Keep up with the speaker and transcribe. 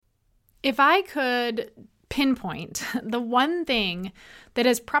If I could pinpoint the one thing that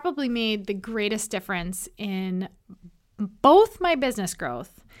has probably made the greatest difference in both my business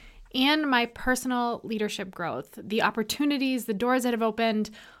growth and my personal leadership growth, the opportunities, the doors that have opened,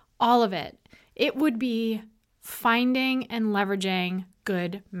 all of it, it would be finding and leveraging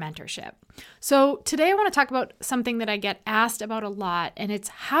good mentorship. So today I want to talk about something that I get asked about a lot, and it's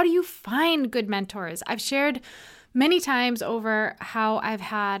how do you find good mentors? I've shared many times over how I've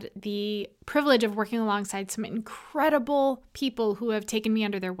had the privilege of working alongside some incredible people who have taken me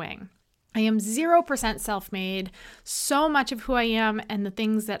under their wing. I am 0% self-made. So much of who I am and the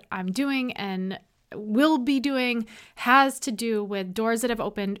things that I'm doing and will be doing has to do with doors that have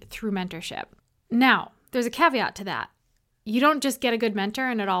opened through mentorship. Now, there's a caveat to that. You don't just get a good mentor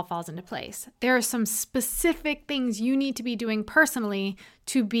and it all falls into place. There are some specific things you need to be doing personally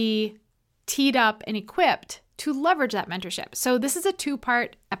to be teed up and equipped to leverage that mentorship. So this is a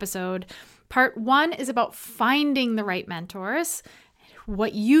 2-part episode. Part 1 is about finding the right mentors,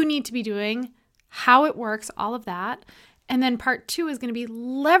 what you need to be doing, how it works, all of that. And then part 2 is going to be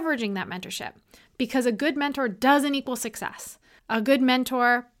leveraging that mentorship, because a good mentor doesn't equal success. A good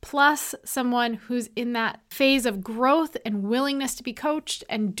mentor plus someone who's in that phase of growth and willingness to be coached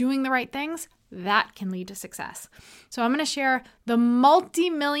and doing the right things, that can lead to success. So I'm going to share the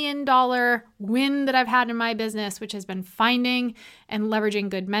multi-million-dollar win that I've had in my business, which has been finding and leveraging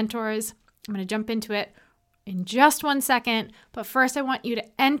good mentors. I'm going to jump into it in just 1 second, but first I want you to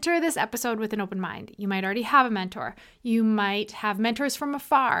enter this episode with an open mind. You might already have a mentor. You might have mentors from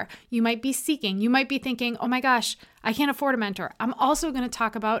afar. You might be seeking. You might be thinking, oh my gosh, I can't afford a mentor. I'm also going to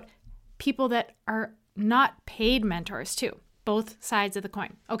talk about people that are not paid mentors too, both sides of the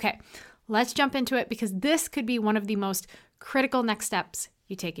coin. Okay, let's jump into it, because this could be one of the most critical next steps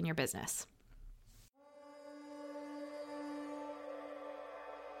you take in your business.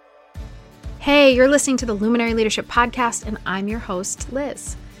 Hey, you're listening to the Luminary Leadership Podcast, and I'm your host,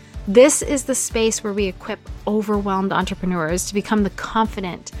 Liz. This is the space where we equip overwhelmed entrepreneurs to become the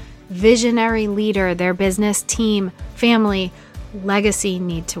confident, visionary leader their business, team, family, legacy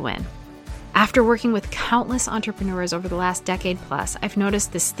need to win. After working with countless entrepreneurs over the last decade plus, I've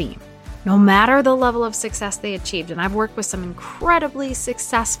noticed this theme. No matter the level of success they achieved, and I've worked with some incredibly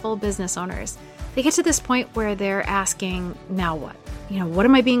successful business owners, they get to this point where they're asking, now what? What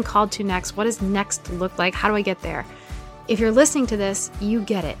am I being called to next? What does next look like? How do I get there? If you're listening to this, you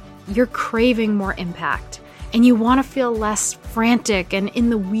get it. You're craving more impact, and you want to feel less frantic and in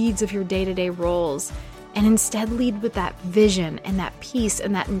the weeds of your day-to-day roles, and instead lead with that vision and that peace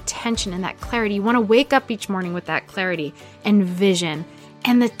and that intention and that clarity. You want to wake up each morning with that clarity and vision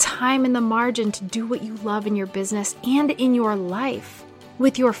and the time and the margin to do what you love in your business and in your life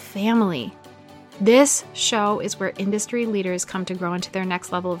with your family. This show is where industry leaders come to grow into their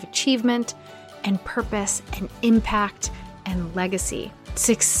next level of achievement and purpose and impact and legacy,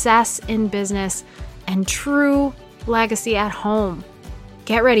 success in business, and true legacy at home.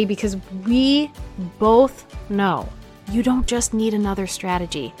 Get ready, because we both know you don't just need another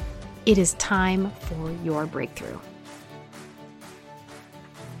strategy. It is time for your breakthrough.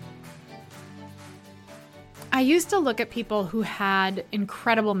 I used to look at people who had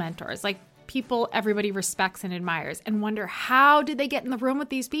incredible mentors, like people everybody respects and admires, and wonder, how did they get in the room with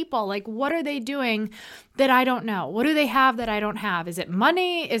these people? Like, what are they doing that I don't know? What do they have that I don't have? Is it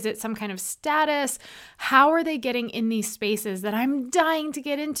money? Is it some kind of status? How are they getting in these spaces that I'm dying to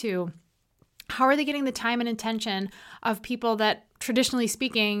get into? How are they getting the time and attention of people that, traditionally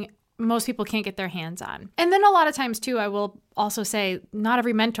speaking, most people can't get their hands on? And then a lot of times too, I will also say, not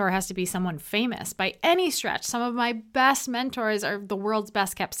every mentor has to be someone famous by any stretch. Some of my best mentors are the world's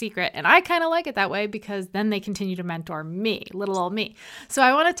best kept secret. And I kind of like it that way, because then they continue to mentor me, little old me. So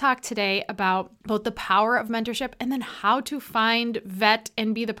I want to talk today about both the power of mentorship and then how to find, vet,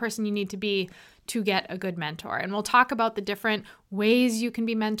 and be the person you need to be to get a good mentor. And we'll talk about the different ways you can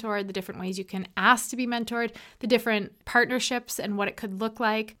be mentored, the different ways you can ask to be mentored, the different partnerships and what it could look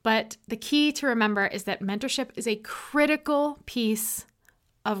like. But the key to remember is that mentorship is a critical piece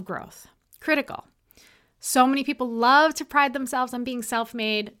of growth. Critical. So many people love to pride themselves on being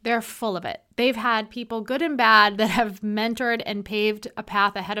self-made. They're full of it. They've had people, good and bad, that have mentored and paved a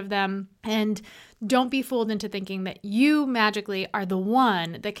path ahead of them. And don't be fooled into thinking that you magically are the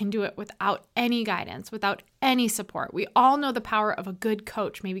one that can do it without any guidance, without any support. We all know the power of a good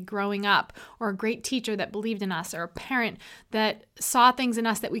coach, maybe growing up, or a great teacher that believed in us, or a parent that saw things in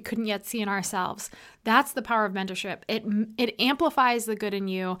us that we couldn't yet see in ourselves. That's the power of mentorship. It amplifies the good in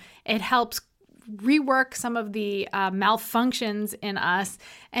you. It helps rework some of the malfunctions in us,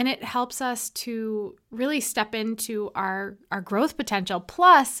 and it helps us to really step into our growth potential.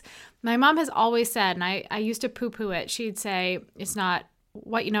 Plus, my mom has always said, and I used to poo-poo it, she'd say, it's not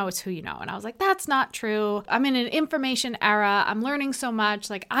what you know, it's who you know. And I was like, that's not true. I'm in an information era. I'm learning so much.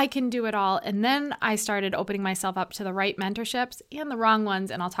 Like, I can do it all. And then I started opening myself up to the right mentorships and the wrong ones.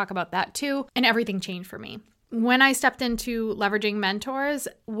 And I'll talk about that too. And everything changed for me. When I stepped into leveraging mentors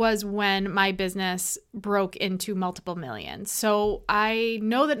was when my business broke into multiple millions. So I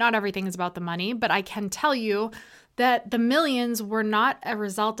know that not everything is about the money, but I can tell you that the millions were not a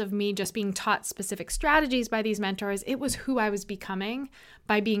result of me just being taught specific strategies by these mentors. It was who I was becoming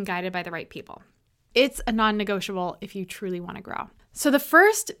by being guided by the right people. It's a non-negotiable if you truly want to grow. So the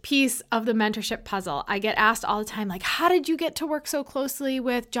first piece of the mentorship puzzle, I get asked all the time, like, how did you get to work so closely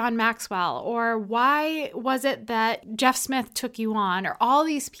with John Maxwell? Or why was it that Jeff Smith took you on? Or all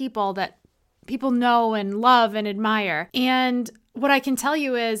these people that people know and love and admire. And what I can tell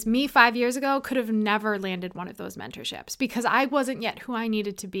you is me 5 years ago could have never landed one of those mentorships because I wasn't yet who I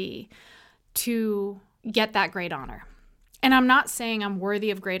needed to be to get that great honor. And I'm not saying I'm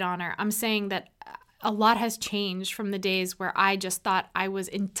worthy of great honor. I'm saying that a lot has changed from the days where I just thought I was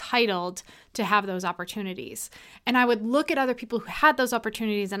entitled to have those opportunities. And I would look at other people who had those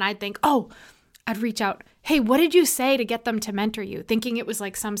opportunities and I'd think, oh, I'd reach out, hey, what did you say to get them to mentor you? Thinking it was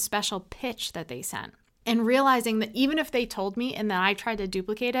like some special pitch that they sent. And realizing that even if they told me and then I tried to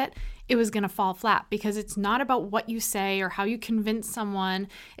duplicate it, it was going to fall flat because it's not about what you say or how you convince someone.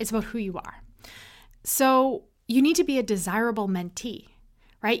 It's about who you are. So you need to be a desirable mentee,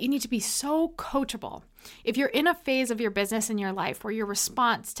 right? You need to be so coachable. If you're in a phase of your business in your life where your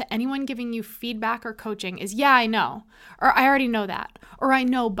response to anyone giving you feedback or coaching is, yeah, I know, or I already know that, or I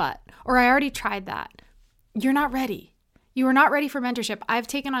know but, or I already tried that, you're not ready. You are not ready for mentorship. I've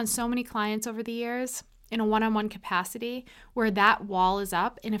taken on so many clients over the years in a one-on-one capacity where that wall is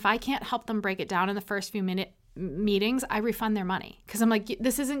up. And if I can't help them break it down in the first few meetings, I refund their money because I'm like,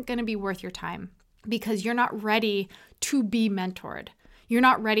 this isn't going to be worth your time because you're not ready to be mentored. You're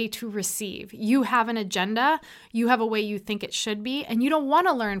not ready to receive. You have an agenda. You have a way you think it should be, and you don't want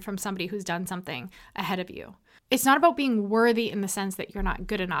to learn from somebody who's done something ahead of you. It's not about being worthy in the sense that you're not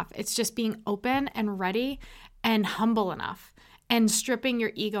good enough. It's just being open and ready and humble enough and stripping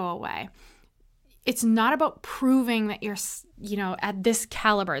your ego away. It's not about proving that you're, at this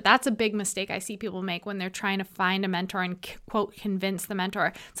caliber. That's a big mistake I see people make when they're trying to find a mentor and, quote, convince the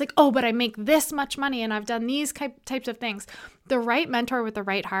mentor. It's like, oh, but I make this much money and I've done these types of things. The right mentor with the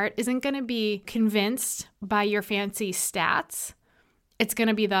right heart isn't going to be convinced by your fancy stats. It's going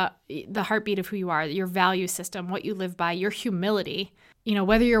to be the heartbeat of who you are, your value system, what you live by, your humility.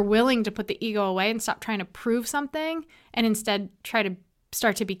 Whether you're willing to put the ego away and stop trying to prove something and instead try to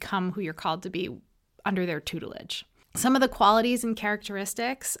start to become who you're called to be under their tutelage. Some of the qualities and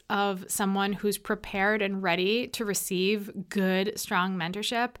characteristics of someone who's prepared and ready to receive good, strong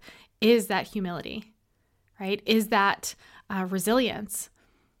mentorship is that humility, right? Is that resilience?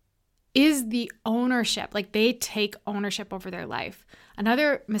 Is the ownership, like they take ownership over their life.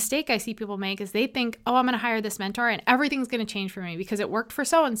 Another mistake I see people make is they think, oh, I'm going to hire this mentor and everything's going to change for me because it worked for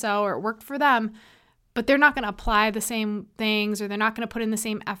so-and-so or it worked for them. But they're not going to apply the same things or they're not going to put in the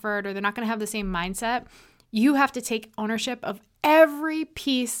same effort or they're not going to have the same mindset. You have to take ownership of every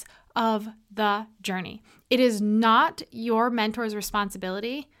piece of the journey. It is not your mentor's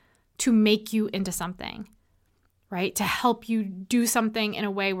responsibility to make you into something, right? To help you do something in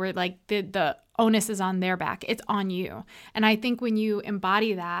a way where like the onus is on their back. It's on you. And I think when you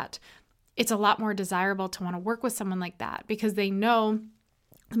embody that, it's a lot more desirable to want to work with someone like that because they know,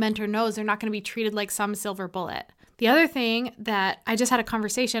 the mentor knows they're not going to be treated like some silver bullet. The other thing that I just had a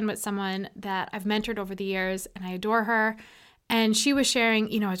conversation with someone that I've mentored over the years and I adore her. And she was sharing,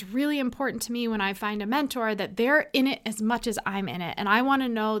 it's really important to me when I find a mentor that they're in it as much as I'm in it. And I want to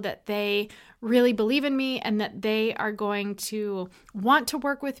know that they really believe in me and that they are going to want to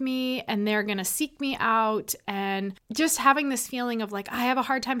work with me and they're going to seek me out. And just having this feeling of like, I have a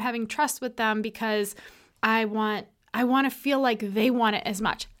hard time having trust with them because I want to feel like they want it as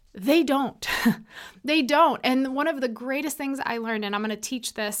much. They don't. They don't. And one of the greatest things I learned, and I'm going to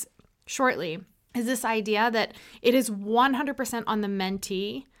teach this shortly, is this idea that it is 100% on the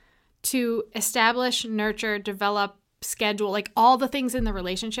mentee to establish, nurture, develop, schedule, like all the things in the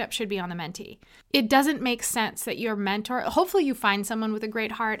relationship should be on the mentee. It doesn't make sense that your mentor, hopefully you find someone with a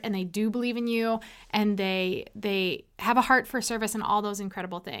great heart and they do believe in you and they have a heart for service and all those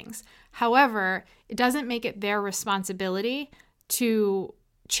incredible things. However, it doesn't make it their responsibility to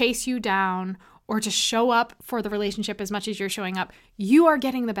chase you down or to show up for the relationship as much as you're showing up, you are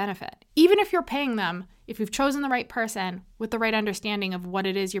getting the benefit. Even if you're paying them, if you've chosen the right person with the right understanding of what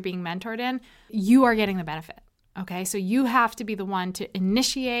it is you're being mentored in, you are getting the benefit. Okay, so you have to be the one to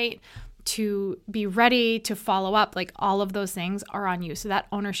initiate, to be ready, to follow up. Like all of those things are on you. So that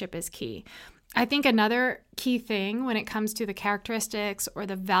ownership is key. I think another key thing when it comes to the characteristics or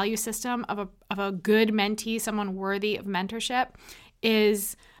the value system of a good mentee, someone worthy of mentorship,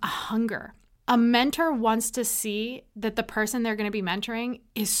 is a hunger. A mentor wants to see that the person they're going to be mentoring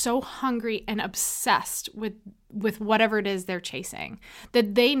is so hungry and obsessed with whatever it is they're chasing,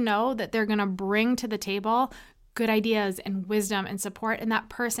 that they know that they're going to bring to the table good ideas and wisdom and support, and that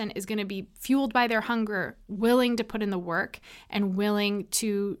person is going to be fueled by their hunger, willing to put in the work and willing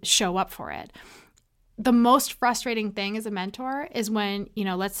to show up for it. The most frustrating thing as a mentor is when,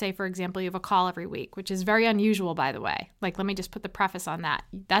 let's say, for example, you have a call every week, which is very unusual, by the way. Like, let me just put the preface on that.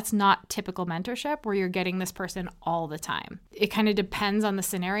 That's not typical mentorship where you're getting this person all the time. It kind of depends on the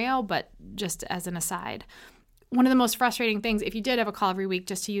scenario, but just as an aside. One of the most frustrating things, if you did have a call every week,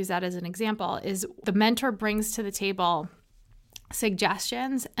 just to use that as an example, is the mentor brings to the table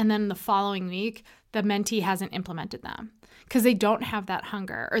suggestions, and then the following week, the mentee hasn't implemented them because they don't have that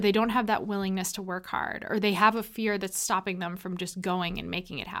hunger, or they don't have that willingness to work hard, or they have a fear that's stopping them from just going and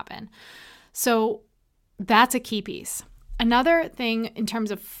making it happen. So that's a key piece. Another thing in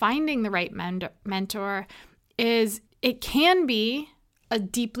terms of finding the right mentor is it can be a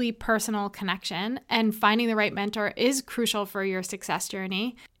deeply personal connection, and finding the right mentor is crucial for your success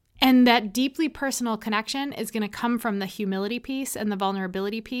journey. And that deeply personal connection is going to come from the humility piece and the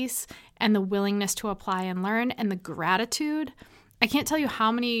vulnerability piece and the willingness to apply and learn and the gratitude. I can't tell you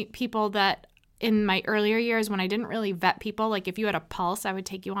how many people that in my earlier years when I didn't really vet people, like if you had a pulse, I would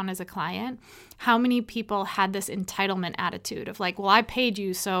take you on as a client, how many people had this entitlement attitude of like, well, I paid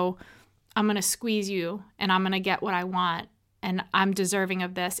you, so I'm going to squeeze you and I'm going to get what I want. And I'm deserving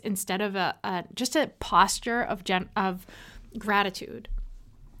of this, instead of just a posture of gratitude.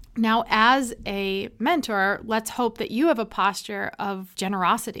 Now, as a mentor, let's hope that you have a posture of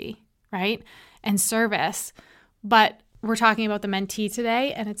generosity, right? And service. But we're talking about the mentee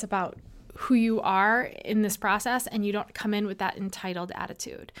today, and it's about who you are in this process, and you don't come in with that entitled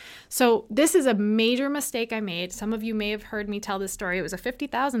attitude. So this is a major mistake I made. Some of you may have heard me tell this story. It was a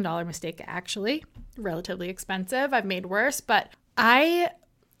 $50,000 mistake, actually, relatively expensive. I've made worse, but I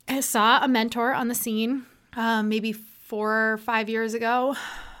saw a mentor on the scene maybe 4 or 5 years ago.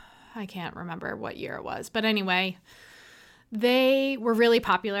 I can't remember what year it was, but anyway, they were really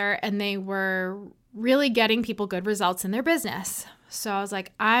popular and they were really getting people good results in their business. So I was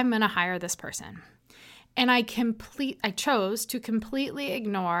like, I'm going to hire this person. And I chose to completely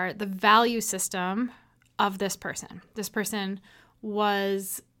ignore the value system of this person. This person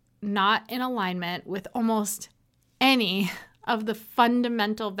was not in alignment with almost any of the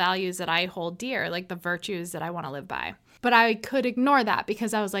fundamental values that I hold dear, like the virtues that I want to live by. But I could ignore that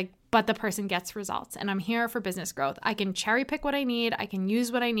because I was like, but the person gets results and I'm here for business growth. I can cherry pick what I need, I can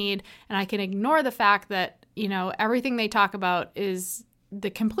use what I need, and I can ignore the fact that, everything they talk about is the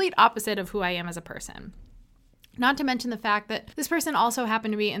complete opposite of who I am as a person. Not to mention the fact that this person also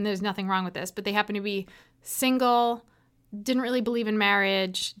happened to be, and there's nothing wrong with this, but they happen to be single, didn't really believe in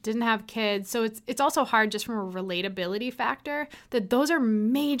marriage, didn't have kids. So it's also hard just from a relatability factor that those are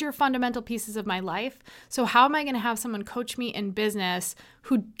major fundamental pieces of my life. So how am I going to have someone coach me in business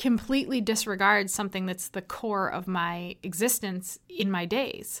who completely disregards something that's the core of my existence in my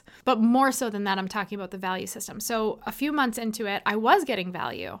days? But more so than that, I'm talking about the value system. So a few months into it, I was getting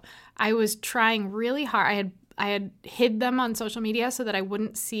value. I was trying really hard. I had hid them on social media so that I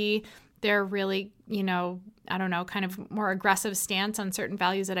wouldn't see their really, kind of more aggressive stance on certain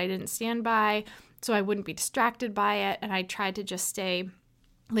values that I didn't stand by, so I wouldn't be distracted by it. And I tried to just stay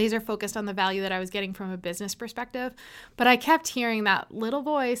laser focused on the value that I was getting from a business perspective. But I kept hearing that little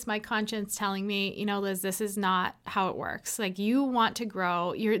voice, my conscience, telling me, Liz, this is not how it works. Like, you want to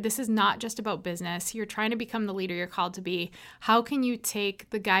grow. This is not just about business. You're trying to become the leader you're called to be. How can you take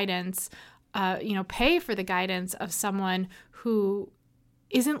the guidance, pay for the guidance of someone who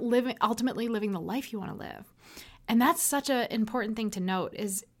isn't ultimately living the life you want to live? And that's such an important thing to note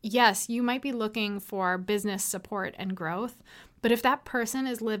is, yes, you might be looking for business support and growth, but if that person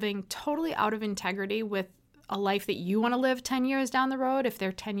is living totally out of integrity with a life that you want to live 10 years down the road, if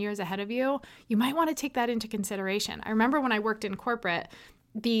they're 10 years ahead of you, you might want to take that into consideration. I remember when I worked in corporate,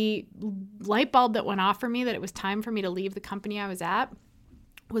 the light bulb that went off for me that it was time for me to leave the company I was at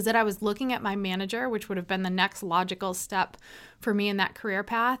was that I was looking at my manager, which would have been the next logical step for me in that career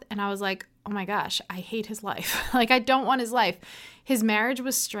path. And I was like, oh my gosh, I hate his life. Like, I don't want his life. His marriage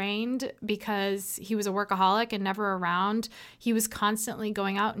was strained because he was a workaholic and never around. He was constantly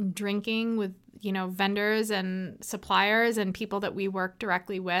going out and drinking with, vendors and suppliers and people that we work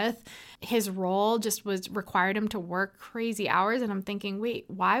directly with. His role just required him to work crazy hours. And I'm thinking, wait,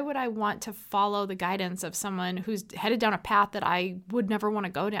 why would I want to follow the guidance of someone who's headed down a path that I would never want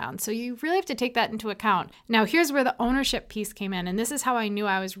to go down? So you really have to take that into account. Now, here's where the ownership piece came in. And this is how I knew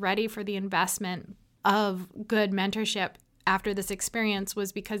I was ready for the investment of good mentorship after this experience,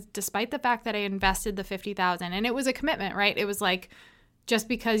 was because despite the fact that I invested the $50,000, and it was a commitment, right? It was like, just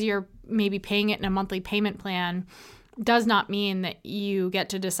because you're maybe paying it in a monthly payment plan does not mean that you get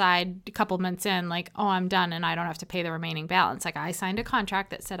to decide a couple months in, like, oh, I'm done and I don't have to pay the remaining balance. Like, I signed a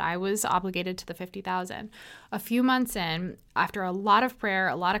contract that said I was obligated to the $50,000. A few months in, after a lot of prayer,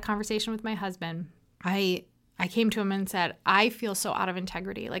 a lot of conversation with my husband, I came to him and said, I feel so out of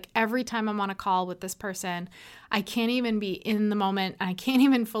integrity. Like, every time I'm on a call with this person, I can't even be in the moment. I can't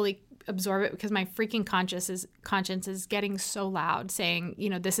even fully absorb it because my freaking conscience is getting so loud, saying,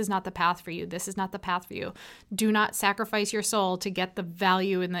 this is not the path for you. This is not the path for you. Do not sacrifice your soul to get the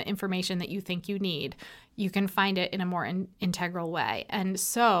value and the information that you think you need. You can find it in a more integral way. And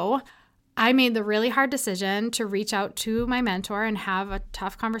so I made the really hard decision to reach out to my mentor and have a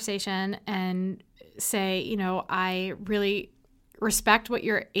tough conversation and say, I really respect what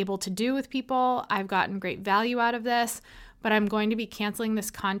you're able to do with people. I've gotten great value out of this, but I'm going to be canceling this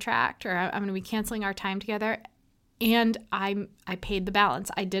contract, or I'm going to be canceling our time together. And I paid the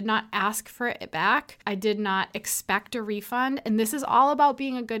balance. I did not ask for it back. I did not expect a refund. And this is all about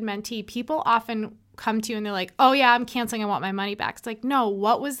being a good mentee. People often come to you and they're like, oh yeah, I'm canceling. I want my money back. It's like, no,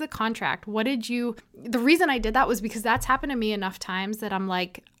 what was the contract? The reason I did that was because that's happened to me enough times that I'm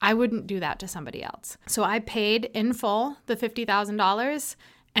like, I wouldn't do that to somebody else. So I paid in full the $50,000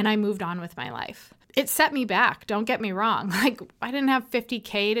 and I moved on with my life. It set me back. Don't get me wrong. Like, I didn't have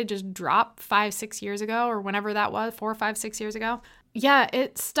 $50K to just drop 5-6 years ago, or whenever that was, 4, 5, 6 years ago. Yeah,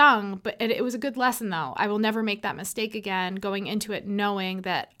 it stung, but it was a good lesson though. I will never make that mistake again, going into it knowing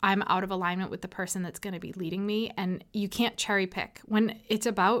that I'm out of alignment with the person that's going to be leading me. And you can't cherry pick when it's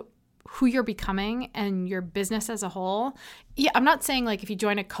about who you're becoming and your business as a whole. Yeah, I'm not saying like if you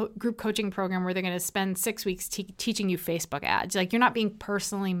join a group coaching program where they're going to spend 6 weeks teaching you Facebook ads, like you're not being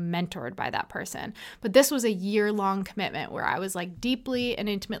personally mentored by that person. But this was a year-long commitment where I was like deeply and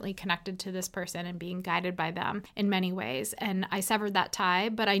intimately connected to this person and being guided by them in many ways. And I severed that tie,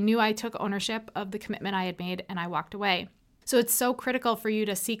 but I knew I took ownership of the commitment I had made and I walked away. So it's so critical for you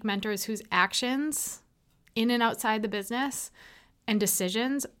to seek mentors whose actions in and outside the business and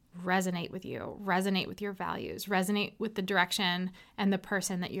decisions resonate with you, resonate with your values, resonate with the direction and the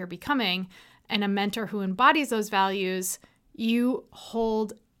person that you're becoming. And a mentor who embodies those values, you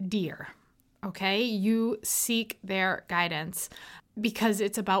hold dear, okay? You seek their guidance because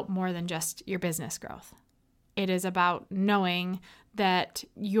it's about more than just your business growth. It is about knowing that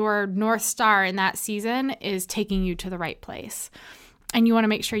your North Star in that season is taking you to the right place. And you want to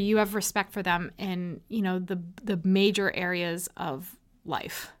make sure you have respect for them in, the major areas of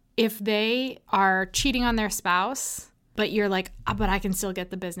life. If they are cheating on their spouse, but you're like, but I can still get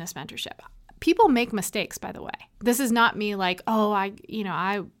the business mentorship. People make mistakes, by the way. This is not me like, oh,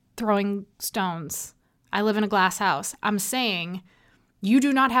 I throwing stones. I live in a glass house. I'm saying you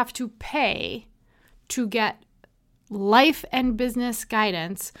do not have to pay to get life and business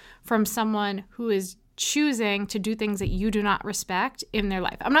guidance from someone who is choosing to do things that you do not respect in their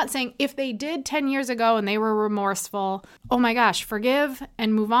life. I'm not saying if they did 10 years ago and they were remorseful, oh my gosh, forgive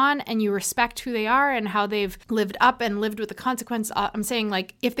and move on and you respect who they are and how they've lived up and lived with the consequence. I'm saying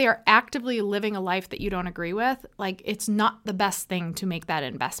like if they are actively living a life that you don't agree with, like it's not the best thing to make that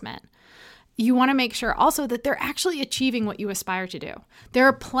investment. You want to make sure also that they're actually achieving what you aspire to do. There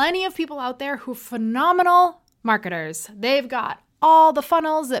are plenty of people out there who are phenomenal marketers. They've got all the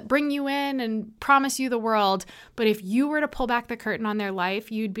funnels that bring you in and promise you the world. But if you were to pull back the curtain on their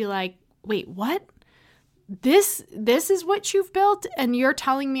life, you'd be like, wait, what? This is what you've built and you're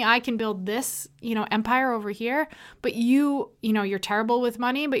telling me I can build this, empire over here, but you're terrible with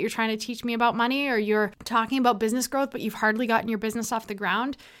money, but you're trying to teach me about money, or you're talking about business growth, but you've hardly gotten your business off the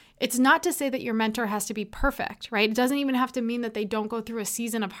ground. It's not to say that your mentor has to be perfect, right? It doesn't even have to mean that they don't go through a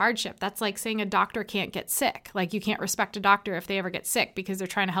season of hardship. That's like saying a doctor can't get sick. Like you can't respect a doctor if they ever get sick because they're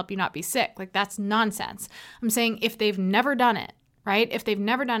trying to help you not be sick. Like that's nonsense. I'm saying if they've never done it, right? If they've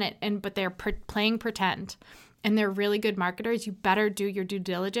never done it but they're playing pretend and they're really good marketers, you better do your due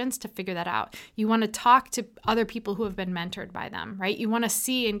diligence to figure that out. You want to talk to other people who have been mentored by them, right? You want to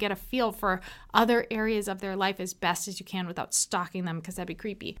see and get a feel for other areas of their life as best as you can without stalking them, because that'd be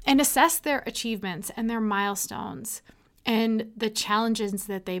creepy. And assess their achievements and their milestones and the challenges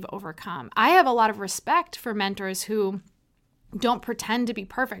that they've overcome. I have a lot of respect for mentors who don't pretend to be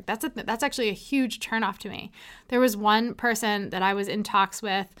perfect. That's actually a huge turnoff to me. There was one person that I was in talks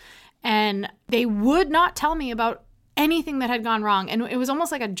with, and they would not tell me about anything that had gone wrong. And it was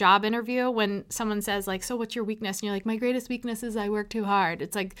almost like a job interview when someone says like, so what's your weakness? And you're like, my greatest weakness is I work too hard.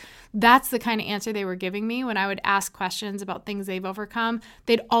 It's like, that's the kind of answer they were giving me when I would ask questions about things they've overcome.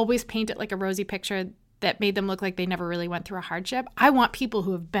 They'd always paint it like a rosy picture that made them look like they never really went through a hardship. I want people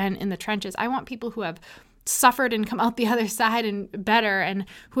who have been in the trenches. I want people who have suffered and come out the other side and better, and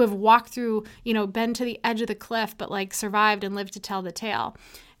who have walked through, been to the edge of the cliff, but like survived and lived to tell the tale.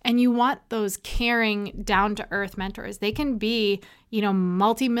 And you want those caring, down-to-earth mentors. They can be,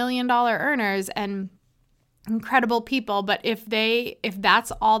 multi-million-dollar earners and incredible people, but if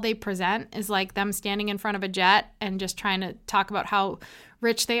that's all they present is like them standing in front of a jet and just trying to talk about how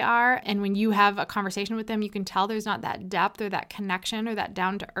rich they are, and when you have a conversation with them, you can tell there's not that depth or that connection or that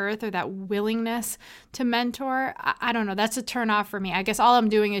down-to-earth or that willingness to mentor, I don't know. That's a turn off for me. I guess all I'm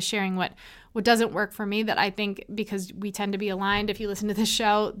doing is sharing what doesn't work for me, that I think, because we tend to be aligned, if you listen to this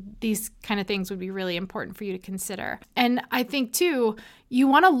show, these kind of things would be really important for you to consider. And I think too, you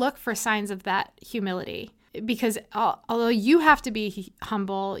want to look for signs of that humility, because although you have to be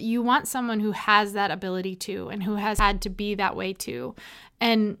humble, you want someone who has that ability too, and who has had to be that way too.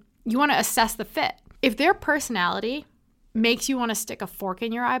 And you want to assess the fit. If their personality makes you want to stick a fork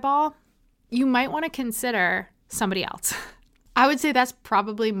in your eyeball, you might want to consider somebody else. I would say that's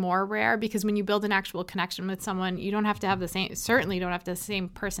probably more rare, because when you build an actual connection with someone, you don't have to have certainly don't have the same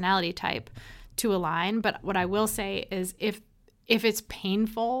personality type to align. But what I will say is if it's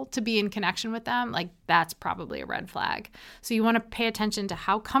painful to be in connection with them, like that's probably a red flag. So you want to pay attention to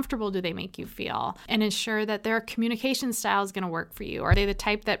how comfortable do they make you feel, and ensure that their communication style is going to work for you. Are they the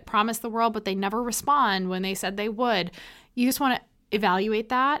type that promise the world, but they never respond when they said they would? You just want to evaluate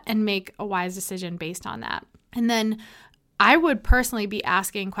that and make a wise decision based on that. And then I would personally be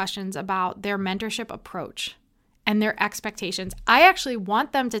asking questions about their mentorship approach and their expectations. I actually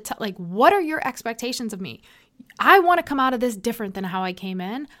want them to tell, like, what are your expectations of me? I want to come out of this different than how I came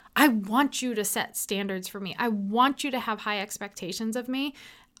in. I want you to set standards for me. I want you to have high expectations of me.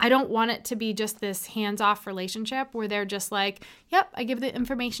 I don't want it to be just this hands-off relationship where they're just like, yep, I give the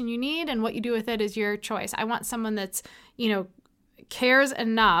information you need and what you do with it is your choice. I want someone that's, cares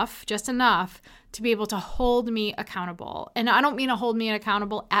enough, just enough to be able to hold me accountable. And I don't mean to hold me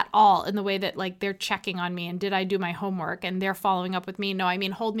accountable at all in the way that like they're checking on me and did I do my homework and they're following up with me. No, I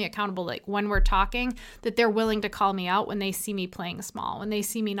mean hold me accountable like when we're talking, that they're willing to call me out when they see me playing small, when they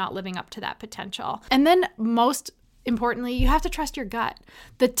see me not living up to that potential. And then most importantly, you have to trust your gut.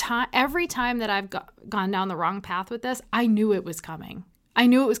 Every time that I've gone down the wrong path with this, I knew it was coming.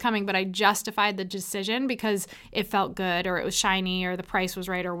 But I justified the decision because it felt good or it was shiny or the price was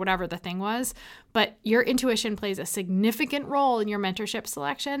right or whatever the thing was. But your intuition plays a significant role in your mentorship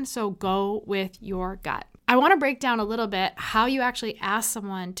selection, so go with your gut. I want to break down a little bit how you actually ask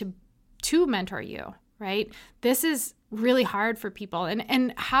someone to mentor you, right? This is really hard for people,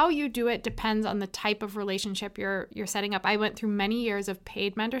 and how you do it depends on the type of relationship you're setting up. I went through many years of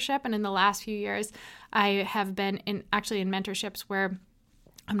paid mentorship, and in the last few years, I have been in mentorships where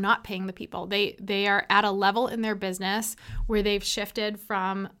I'm not paying the people. They are at a level in their business where they've shifted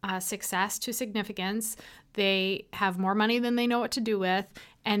from success to significance. They have more money than they know what to do with,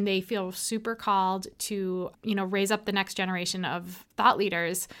 and they feel super called to, raise up the next generation of thought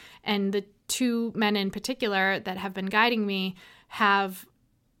leaders. And the two men in particular that have been guiding me have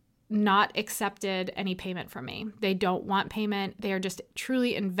not accepted any payment from me. They don't want payment. They are just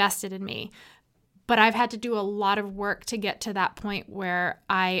truly invested in me. But I've had to do a lot of work to get to that point where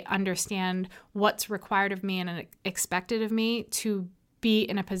I understand what's required of me and expected of me to be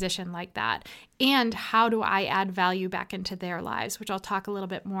in a position like that. And how do I add value back into their lives, which I'll talk a little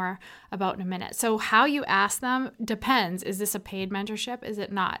bit more about in a minute. So how you ask them depends. Is this a paid mentorship? Is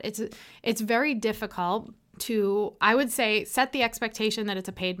it not? It's very difficult to, I would say, set the expectation that it's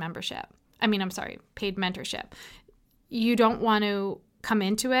a paid mentorship. You don't want to come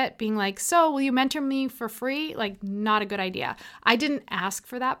into it being like, so will you mentor me for free? Like, not a good idea. I didn't ask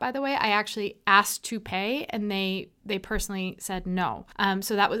for that, by the way. I actually asked to pay, and they personally said no.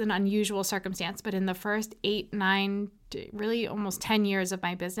 So that was an unusual circumstance. But in the first 8, 9, really almost 10 years of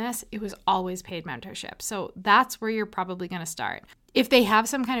my business, it was always paid mentorship. So that's where you're probably going to start. If they have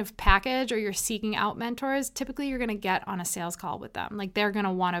some kind of package or you're seeking out mentors, typically you're going to get on a sales call with them. Like they're going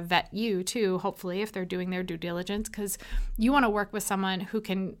to want to vet you too, hopefully, if they're doing their due diligence, because you want to work with someone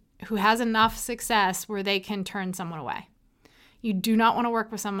who has enough success where they can turn someone away. You do not want to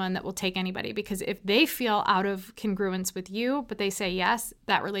work with someone that will take anybody, because if they feel out of congruence with you, but they say yes,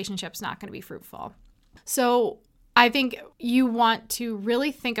 that relationship's not going to be fruitful. So I think you want to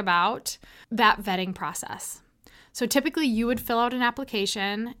really think about that vetting process. So typically you would fill out an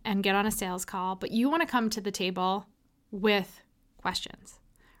application and get on a sales call, but you want to come to the table with questions,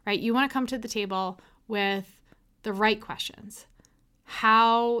 right? You want to come to the table with the right questions.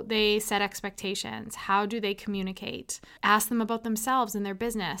 How they set expectations. How do they communicate? Ask them about themselves and their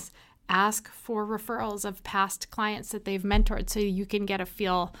business. Ask for referrals of past clients that they've mentored so you can get a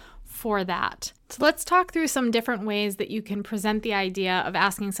feel for that. So let's talk through some different ways that you can present the idea of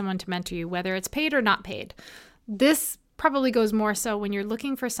asking someone to mentor you, whether it's paid or not paid. This probably goes more so when you're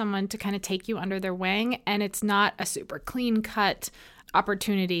looking for someone to kind of take you under their wing and it's not a super clean cut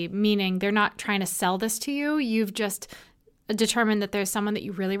opportunity, meaning they're not trying to sell this to you. You've just determined that there's someone that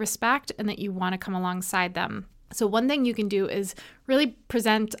you really respect and that you want to come alongside them. So one thing you can do is really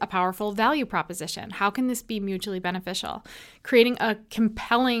present a powerful value proposition. How can this be mutually beneficial? Creating a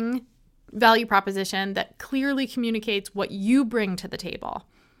compelling value proposition that clearly communicates what you bring to the table.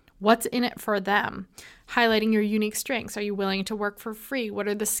 What's in it for them? Highlighting your unique strengths. Are you willing to work for free? What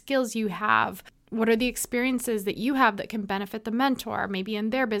are the skills you have? What are the experiences that you have that can benefit the mentor, maybe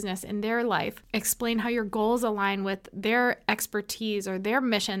in their business, in their life? Explain how your goals align with their expertise or their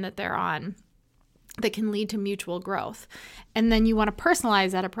mission that they're on that can lead to mutual growth. And then you want to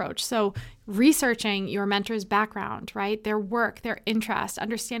personalize that approach. So researching your mentor's background, right? Their work, their interest,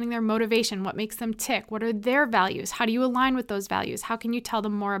 understanding their motivation, what makes them tick, what are their values? How do you align with those values? How can you tell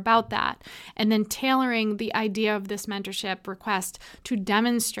them more about that? And then tailoring the idea of this mentorship request to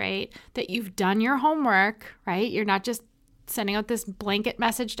demonstrate that you've done your homework, right? You're not just sending out this blanket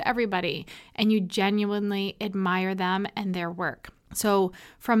message to everybody, and you genuinely admire them and their work. So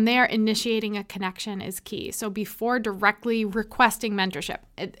from there, initiating a connection is key. So before directly requesting mentorship,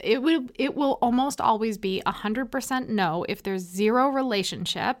 it will almost always be 100% no if there's zero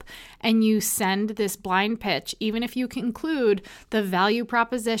relationship and you send this blind pitch, even if you include the value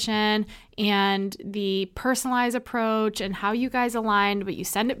proposition and the personalized approach and how you guys aligned, but you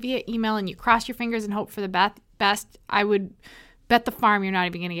send it via email and you cross your fingers and hope for the best, I would bet the farm you're not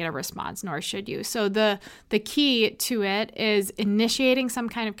even going to get a response, nor should you. So the key to it is initiating some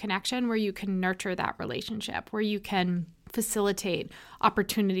kind of connection where you can nurture that relationship, where you can facilitate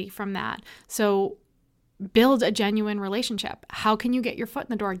opportunity from that. So build a genuine relationship. How can you get your foot in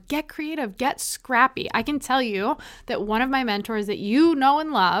the door? Get creative, get scrappy. I can tell you that one of my mentors that you know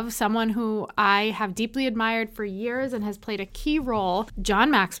and love, someone who I have deeply admired for years and has played a key role, John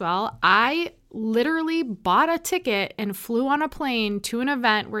Maxwell, I literally bought a ticket and flew on a plane to an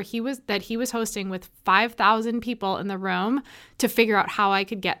event where he was hosting with 5,000 people in the room to figure out how I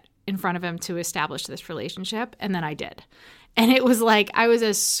could get in front of him to establish this relationship. And then I did. And it was like I was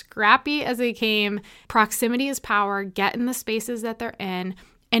as scrappy as they came. Proximity is power. Get in the spaces that they're in.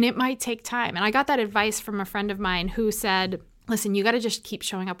 And it might take time. And I got that advice from a friend of mine who said, listen, you got to just keep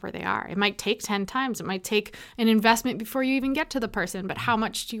showing up where they are. It might take 10 times. It might take an investment before you even get to the person. But how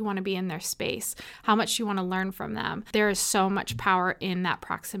much do you want to be in their space? How much do you want to learn from them? There is so much power in that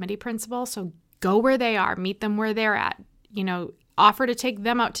proximity principle. So go where they are. Meet them where they're at. Offer to take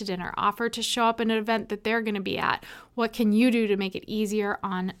them out to dinner, offer to show up in an event that they're going to be at. What can you do to make it easier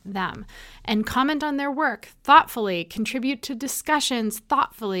on them? And comment on their work thoughtfully, contribute to discussions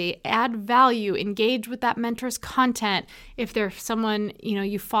thoughtfully, add value, engage with that mentor's content. If they're someone,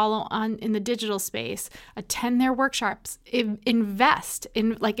 you follow on in the digital space, attend their workshops, invest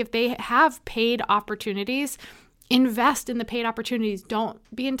in, if they have paid opportunities, invest in the paid opportunities. Don't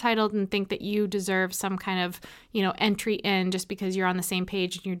be entitled and think that you deserve some kind of, entry in just because you're on the same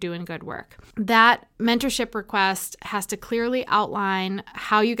page and you're doing good work. That mentorship request has to clearly outline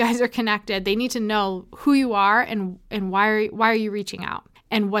how you guys are connected. They need to know who you are and why are you reaching out,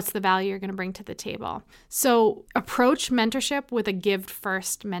 and what's the value you're going to bring to the table. So approach mentorship with a give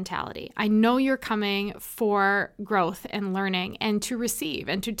first mentality. I know you're coming for growth and learning and to receive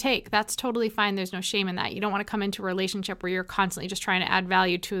and to take. That's totally fine. There's no shame in that. You don't want to come into a relationship where you're constantly just trying to add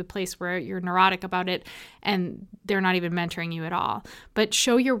value to a place where you're neurotic about it and they're not even mentoring you at all. But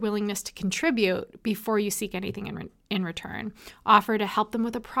show your willingness to contribute before you seek anything in return. Offer to help them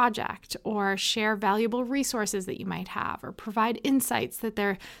with a project or share valuable resources that you might have or provide insights that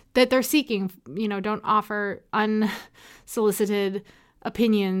they're seeking. Don't offer unsolicited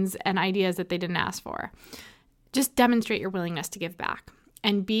opinions and ideas that they didn't ask for. just demonstrate your willingness to give back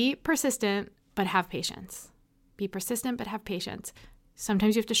and be persistent, but have patience. Be persistent, but have patience.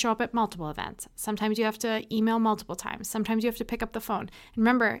 Sometimes you have to show up at multiple events. Sometimes you have to email multiple times. Sometimes you have to pick up the phone. And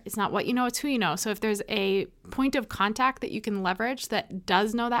remember, it's not what you know, it's who you know. So if there's a point of contact that you can leverage that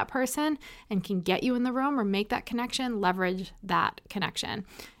does know that person and can get you in the room or make that connection, leverage that connection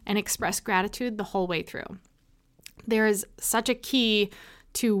and express gratitude the whole way through. There is such a key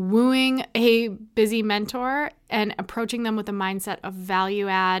to wooing a busy mentor and approaching them with a mindset of value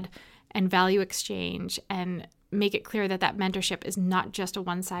add and value exchange, and make it clear that that mentorship is not just a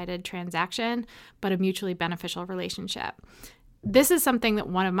one-sided transaction, but a mutually beneficial relationship. This is something that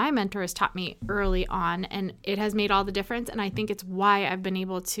one of my mentors taught me early on, and it has made all the difference. And I think it's why I've been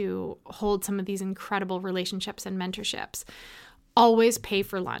able to hold some of these incredible relationships and mentorships. Always pay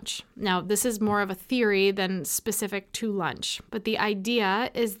for lunch. Now, this is more of a theory than specific to lunch, but the idea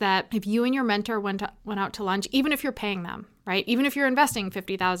is that if you and your mentor went out to lunch, even if you're paying them, right? Even if you're investing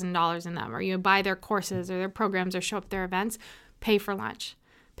 $50,000 in them, or you buy their courses or their programs or show up their events, pay for lunch.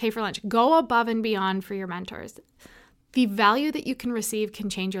 Pay for lunch. Go above and beyond for your mentors. The value that you can receive can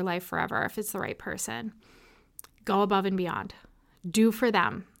change your life forever if it's the right person. Go above and beyond. Do for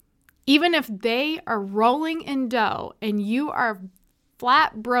them. Even if they are rolling in dough and you are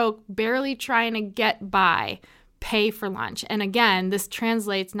flat broke, barely trying to get by, pay for lunch. And again, this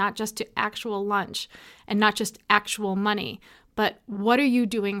translates not just to actual lunch and not just actual money, but what are you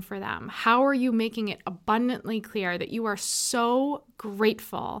doing for them? How are you making it abundantly clear that you are so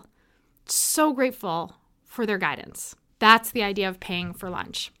grateful for their guidance? That's the idea of paying for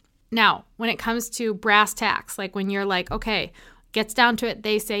lunch. Now, when it comes to brass tacks, like when you're like, okay, gets down to it,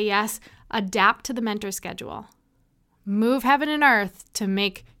 they say yes, adapt to the mentor's schedule. Move heaven and earth to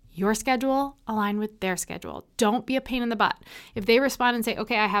make your schedule align with their schedule. Don't be a pain in the butt. If they respond and say,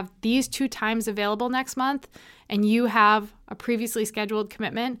 okay, I have these 2 times available next month, and you have a previously scheduled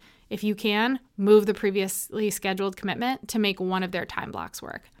commitment, if you can, move the previously scheduled commitment to make one of their time blocks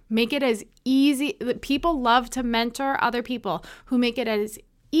work. Make it as easy. People love to mentor other people who make it as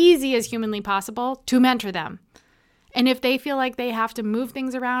easy as humanly possible to mentor them. And if they feel like they have to move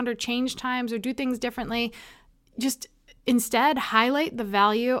things around or change times or do things differently, just instead highlight the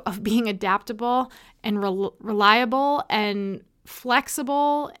value of being adaptable and reliable and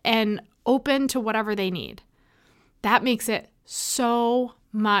flexible and open to whatever they need. That makes it so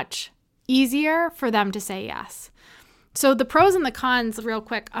much easier for them to say yes. So the pros and the cons real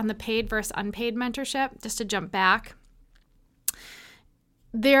quick on the paid versus unpaid mentorship, just to jump back.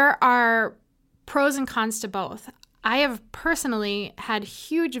 There are pros and cons to both. I have personally had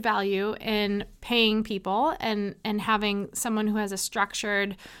huge value in paying people and having someone who has a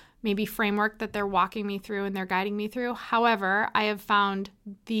structured maybe framework that they're walking me through and they're guiding me through. However, I have found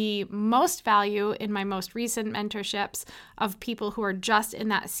the most value in my most recent mentorships of people who are just in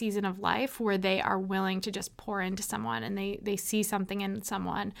that season of life where they are willing to just pour into someone and they see something in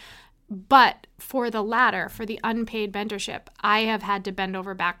someone. But for the latter, for the unpaid mentorship, I have had to bend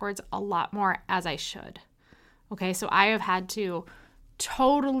over backwards a lot more, as I should. Okay, so I have had to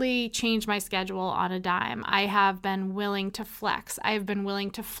totally change my schedule on a dime. I have been willing to flex. I have been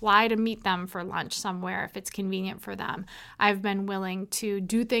willing to fly to meet them for lunch somewhere if it's convenient for them. I've been willing to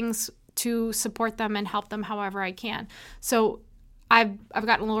do things to support them and help them however I can. So I've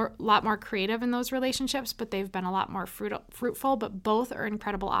gotten a lot more creative in those relationships, but they've been a lot more fruitful, but both are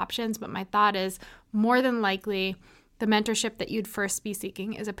incredible options. But my thought is more than likely the mentorship that you'd first be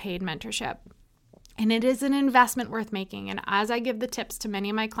seeking is a paid mentorship. And it is an investment worth making. And as I give the tips to many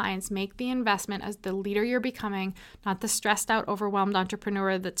of my clients, make the investment as the leader you're becoming, not the stressed out, overwhelmed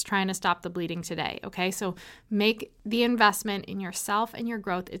entrepreneur that's trying to stop the bleeding today. Okay, so make the investment in yourself and your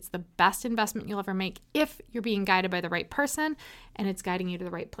growth. It's the best investment you'll ever make if you're being guided by the right person and it's guiding you to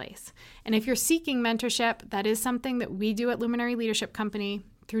the right place. And if you're seeking mentorship, that is something that we do at Luminary Leadership Company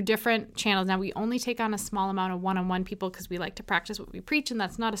through different channels. Now, we only take on a small amount of one-on-one people because we like to practice what we preach, and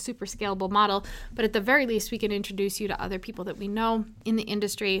that's not a super scalable model. But at the very least, we can introduce you to other people that we know in the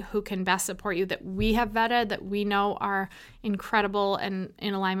industry who can best support you, that we have vetted, that we know are incredible and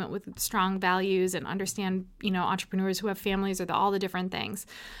in alignment with strong values and understand, entrepreneurs who have families or all the different things.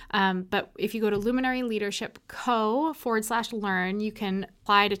 But if you go to luminaryleadershipco.com/learn, you can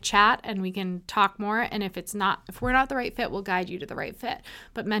apply to chat and we can talk more. And if we're not the right fit, we'll guide you to the right fit.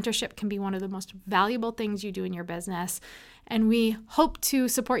 But mentorship can be one of the most valuable things you do in your business. And we hope to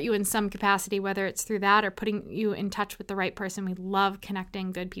support you in some capacity, whether it's through that or putting you in touch with the right person. We love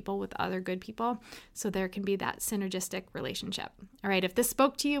connecting good people with other good people, so there can be that synergistic relationship. All right, if this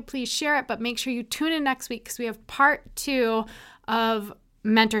spoke to you, please share it, but make sure you tune in next week because we have part 2 of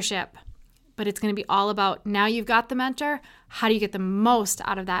mentorship. but it's going to be all about now you've got the mentor. How do you get the most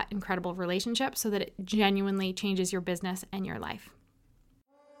out of that incredible relationship so that it genuinely changes your business and your life?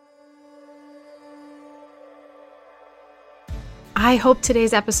 I hope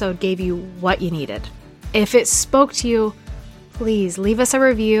today's episode gave you what you needed. If it spoke to you, please leave us a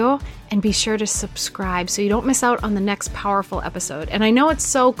review and be sure to subscribe so you don't miss out on the next powerful episode. And I know it's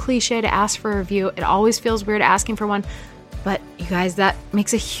so cliche to ask for a review. It always feels weird asking for one, but you guys, that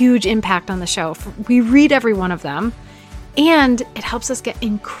makes a huge impact on the show. We read every one of them, and it helps us get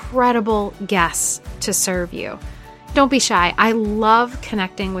incredible guests to serve you. Don't be shy. I love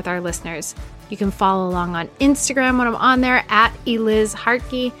connecting with our listeners. You can follow along on Instagram when I'm on there at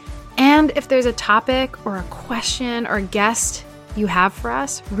ElizHartke. And if there's a topic or a question or guest you have for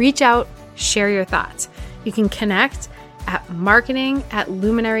us, reach out, share your thoughts. You can connect at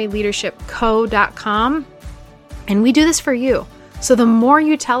marketing@luminaryleadershipco.com. And we do this for you. So the more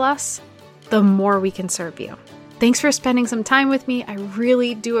you tell us, the more we can serve you. Thanks for spending some time with me. I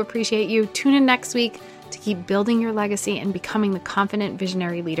really do appreciate you. Tune in next week to keep building your legacy and becoming the confident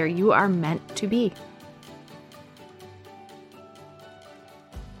visionary leader you are meant to be.